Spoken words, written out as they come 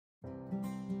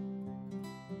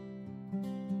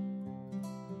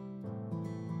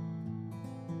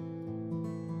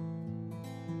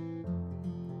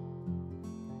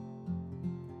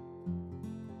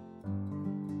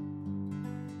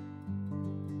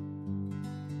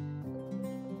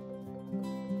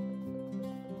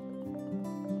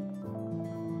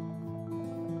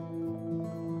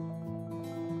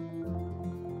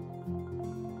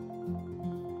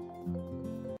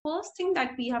first thing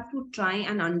that we have to try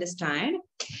and understand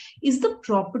is the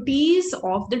properties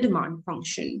of the demand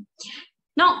function.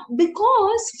 Now,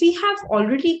 because we have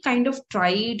already kind of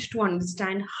tried to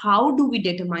understand how do we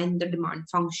determine the demand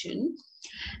function,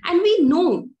 and we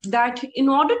know that in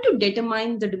order to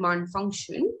determine the demand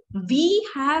function, we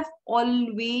have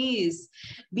always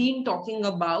been talking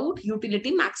about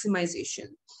utility maximization.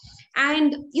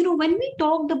 And, when we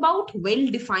talked about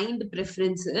well-defined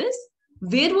preferences,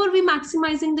 where were we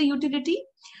maximizing the utility?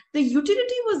 The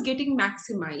utility was getting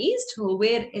maximized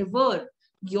wherever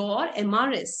your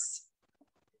MRS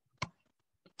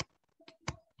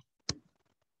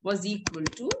was equal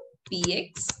to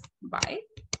Px by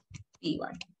Py.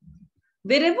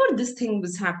 Wherever this thing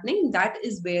was happening, that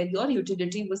is where your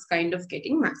utility was kind of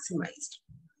getting maximized.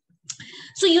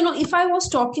 So, if I was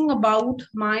talking about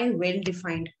my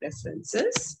well-defined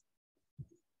preferences,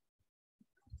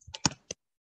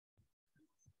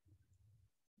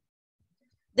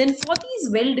 then for these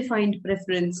well-defined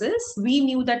preferences, we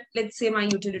knew that, let's say my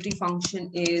utility function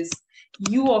is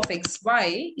u of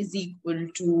xy is equal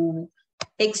to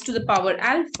x to the power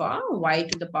alpha, y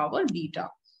to the power beta.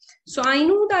 So I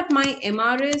know that my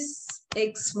MRS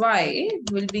xy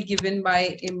will be given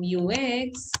by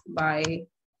MUX by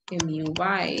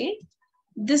MUY.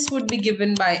 This would be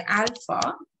given by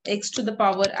alpha, x to the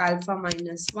power alpha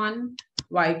minus 1,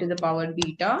 y to the power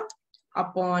beta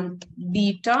upon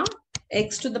beta,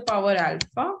 x to the power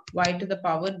alpha, y to the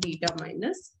power beta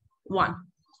minus 1.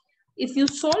 If you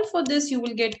solve for this, you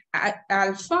will get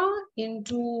alpha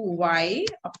into y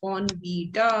upon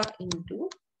beta into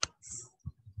x.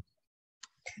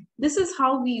 This is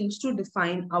how we used to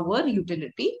define our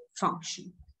utility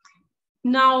function.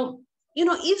 Now,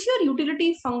 if your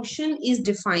utility function is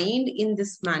defined in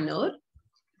this manner,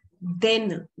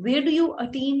 then where do you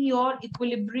attain your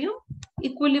equilibrium?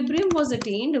 Equilibrium was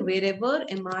attained wherever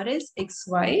MRS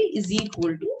xy is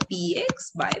equal to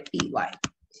Px by Py.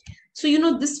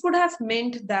 So, this would have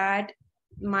meant that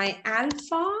my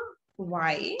alpha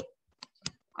y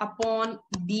upon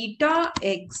beta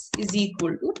x is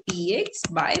equal to Px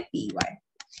by Py.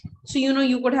 So,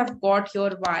 you could have got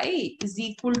your y is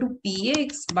equal to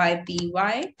Px by Py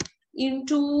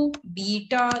into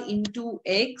beta into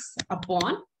x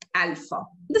upon alpha.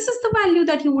 This is the value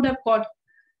that you would have got.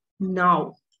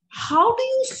 Now, how do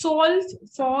you solve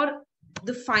for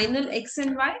the final x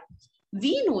and y?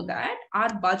 We know that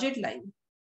our budget line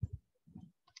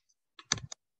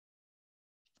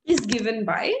is given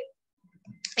by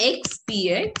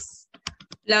xpx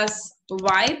plus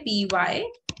ypy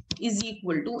is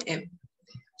equal to m.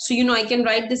 So, I can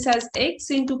write this as x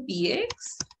into px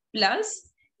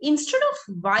plus, instead of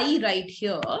y right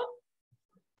here,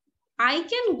 I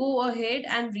can go ahead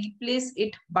and replace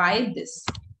it by this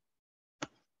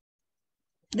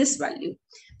value.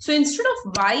 So instead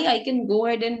of y, I can go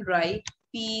ahead and write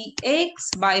px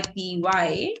by py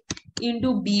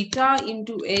into beta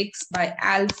into x by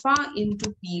alpha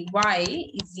into py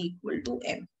is equal to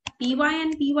m. Py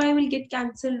and py will get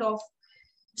cancelled off.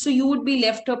 So you would be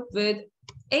left up with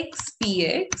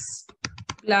xpx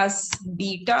plus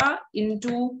beta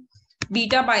into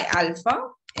beta by alpha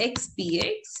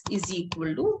xpx is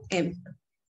equal to m.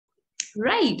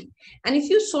 Right. And if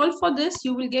you solve for this,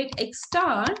 you will get x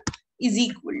star is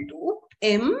equal to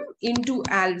m into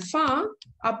alpha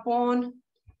upon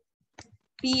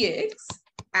px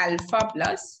alpha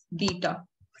plus beta.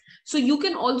 So you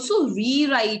can also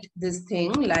rewrite this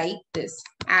thing like this: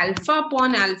 alpha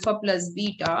upon alpha plus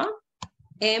beta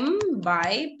m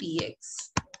by px.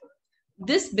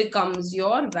 This becomes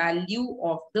your value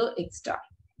of the x star.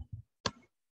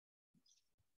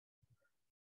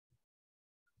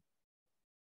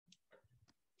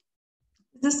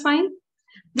 Is this fine?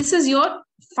 This is your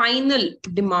final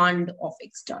demand of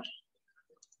x star.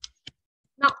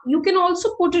 Now, you can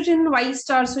also put it in y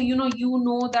star. So, you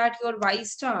know that your y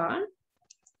star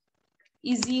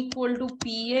is equal to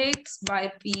px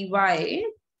by py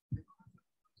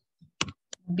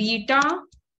beta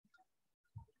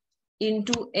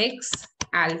into x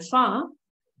alpha.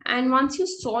 And once you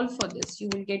solve for this, you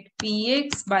will get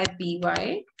px by py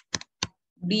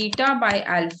beta by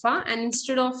alpha, and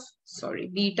instead of,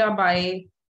 beta by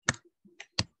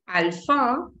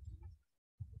alpha,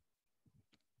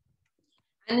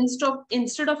 and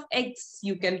instead of x,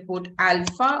 you can put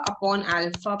alpha upon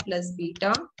alpha plus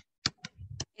beta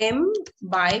m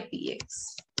by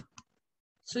px.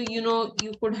 So,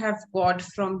 you could have got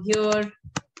from here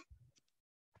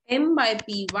m by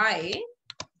py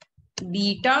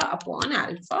beta upon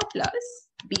alpha plus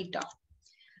beta.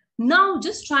 Now,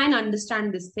 just try and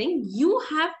understand this thing. You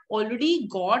have already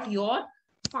got your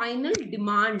final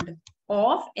demand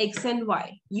of X and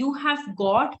Y, you have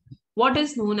got what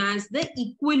is known as the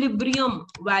equilibrium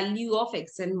value of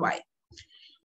X and Y.